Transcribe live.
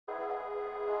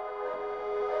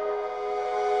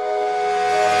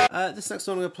This next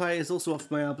song I'm going to play is also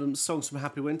off my album Songs from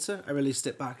Happy Winter. I released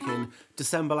it back in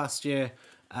December last year.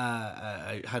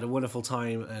 I had a wonderful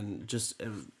time and just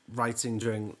writing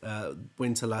during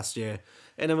winter last year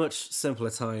in a much simpler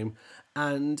time.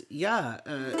 And yeah,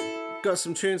 got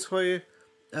some tunes for you.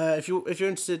 If you're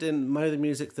interested in my other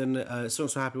music, then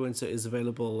Songs from Happy Winter is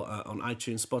available on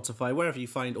iTunes, Spotify, wherever you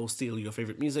find or steal your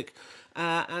favourite music.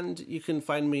 And you can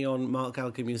find me on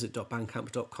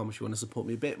markgallaghermusic.bandcamp.com if you want to support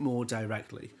me a bit more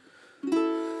directly.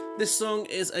 This song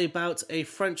is about a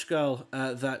French girl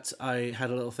that I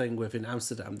had a little thing with in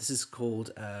Amsterdam. This is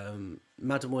called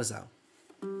Mademoiselle.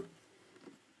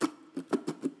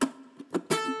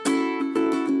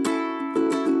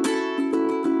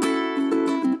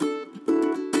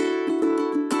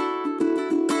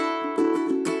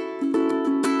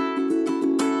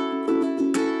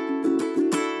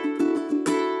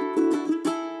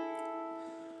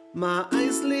 My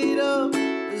eyes lit up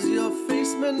as your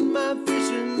face met my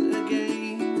vision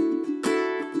again.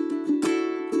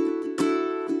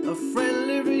 A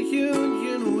friendly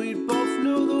reunion, we both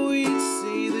knew that we'd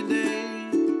see the day.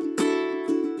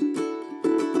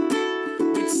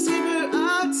 We'd savor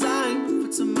our time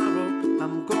for tomorrow,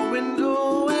 I'm going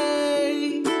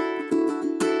away.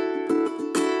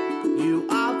 You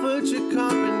offered your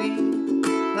company,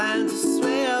 planned to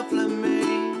sway up me.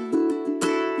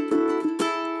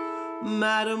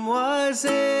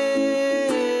 Mademoiselle,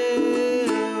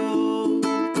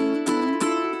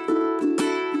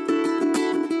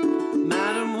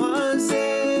 Mademoiselle,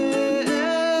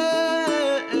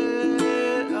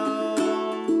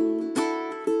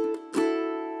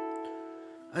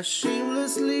 I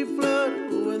shamelessly flirt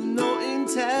with no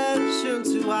intention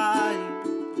to hide.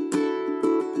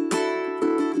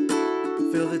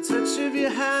 Feel the touch of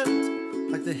your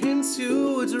hand, like the hints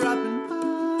you were dropping by.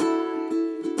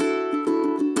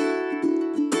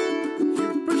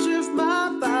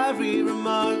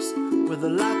 Remarks with a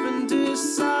lavender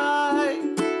sigh,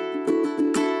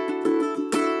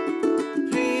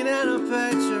 paint and a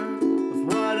picture of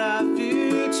what our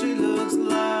future looks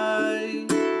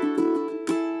like.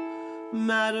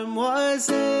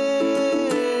 Mademoiselle,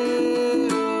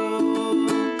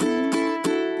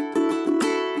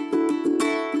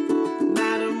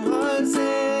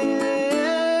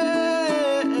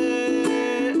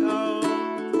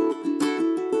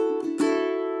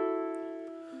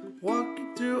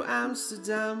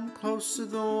 Amsterdam, close to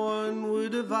the one we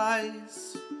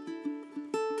devise.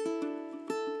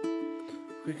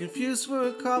 We're confused for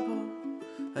a couple,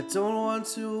 I don't want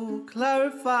to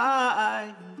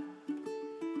clarify.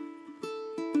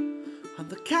 On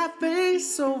the cafe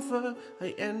sofa,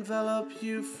 I envelop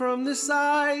you from the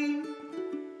side.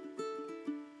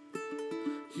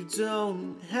 You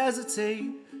don't hesitate,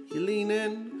 you lean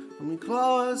in and we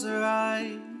close our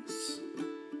eyes.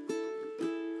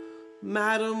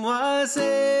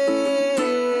 Mademoiselle,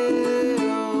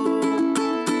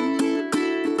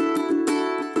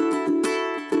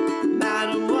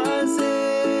 Mademoiselle, Mademoiselle,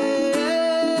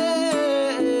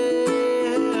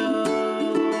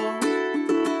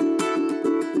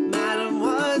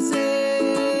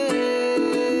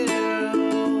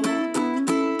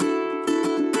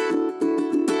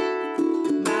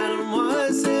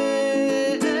 Mademoiselle.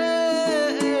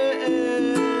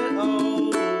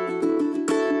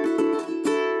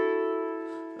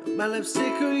 My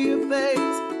lipstick on your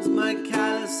face as my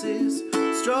calluses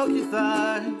stroke your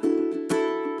thigh.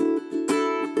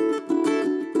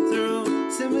 Through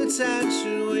timid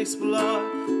tension we explore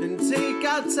and take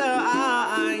our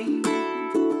time.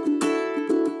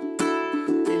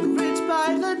 Enriched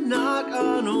by the knock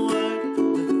on a word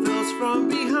that fills from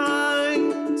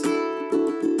behind.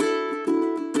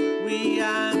 We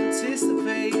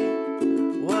anticipate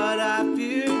what our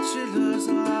future looks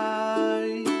like.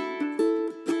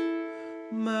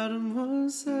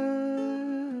 Mademoiselle,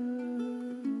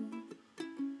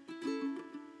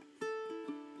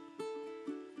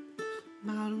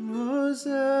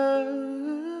 Mademoiselle,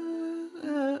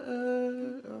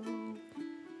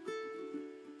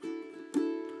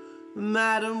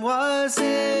 Mademoiselle.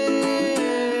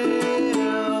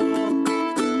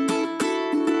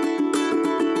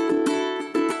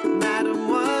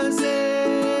 Mademoiselle,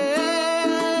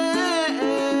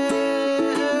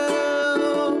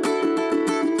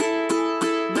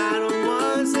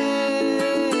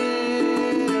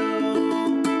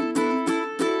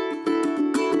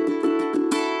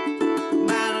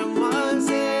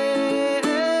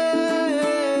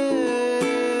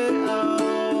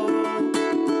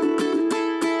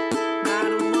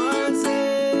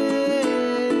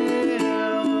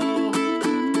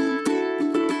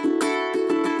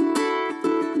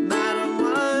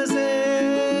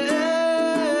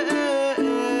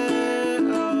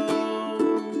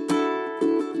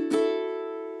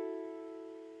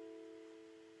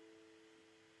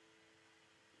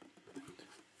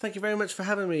 Thank you very much for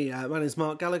having me. My name is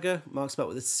Marc Gallagher. Marc spelled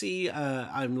with a C.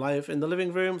 I'm live in the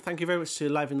living room. Thank you very much to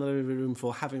Live in the Living Room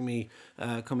for having me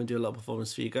come and do a little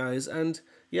performance for you guys. And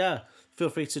yeah, feel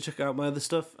free to check out my other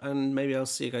stuff, and maybe I'll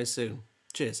see you guys soon.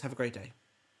 Cheers. Have a great day.